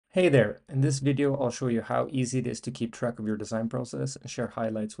Hey there! In this video, I'll show you how easy it is to keep track of your design process and share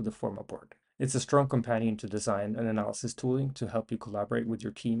highlights with the Forma Board. It's a strong companion to design and analysis tooling to help you collaborate with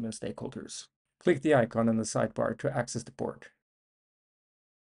your team and stakeholders. Click the icon in the sidebar to access the board.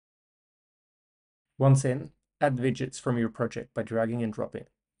 Once in, add widgets from your project by dragging and dropping.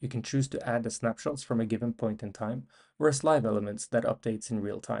 You can choose to add the snapshots from a given point in time, or as live elements that updates in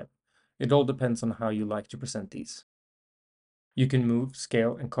real time. It all depends on how you like to present these. You can move,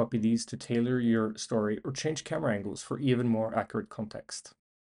 scale, and copy these to tailor your story or change camera angles for even more accurate context.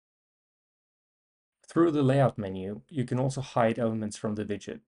 Through the layout menu, you can also hide elements from the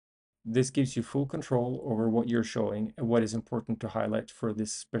widget. This gives you full control over what you're showing and what is important to highlight for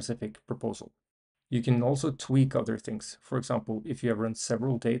this specific proposal. You can also tweak other things. For example, if you have run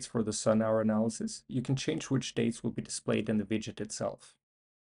several dates for the sun hour analysis, you can change which dates will be displayed in the widget itself.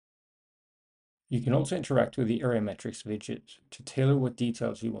 You can also interact with the area metrics widget to tailor what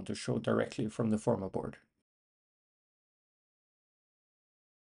details you want to show directly from the Forma board.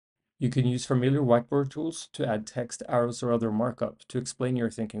 You can use familiar whiteboard tools to add text, arrows, or other markup to explain your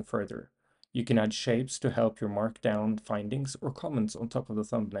thinking further. You can add shapes to help you mark down findings or comments on top of the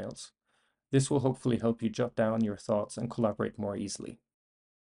thumbnails. This will hopefully help you jot down your thoughts and collaborate more easily.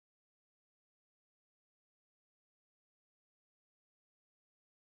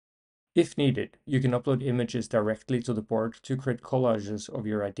 If needed, you can upload images directly to the board to create collages of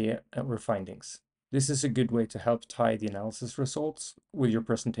your idea or findings. This is a good way to help tie the analysis results with your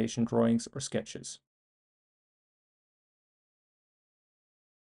presentation drawings or sketches.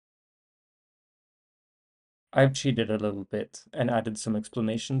 I've cheated a little bit and added some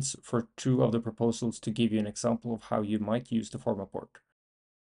explanations for two of the proposals to give you an example of how you might use the Forma board.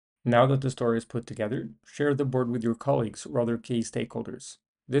 Now that the story is put together, share the board with your colleagues or other key stakeholders.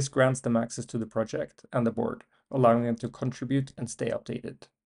 This grants them access to the project and the board, allowing them to contribute and stay updated.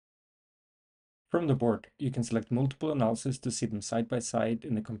 From the board, you can select multiple analyses to see them side by side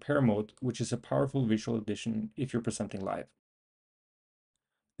in the compare mode, which is a powerful visual addition if you're presenting live.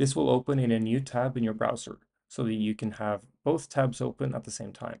 This will open in a new tab in your browser, so that you can have both tabs open at the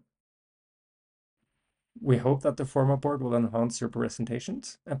same time. We hope that the Forma board will enhance your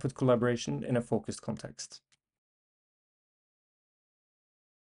presentations and put collaboration in a focused context.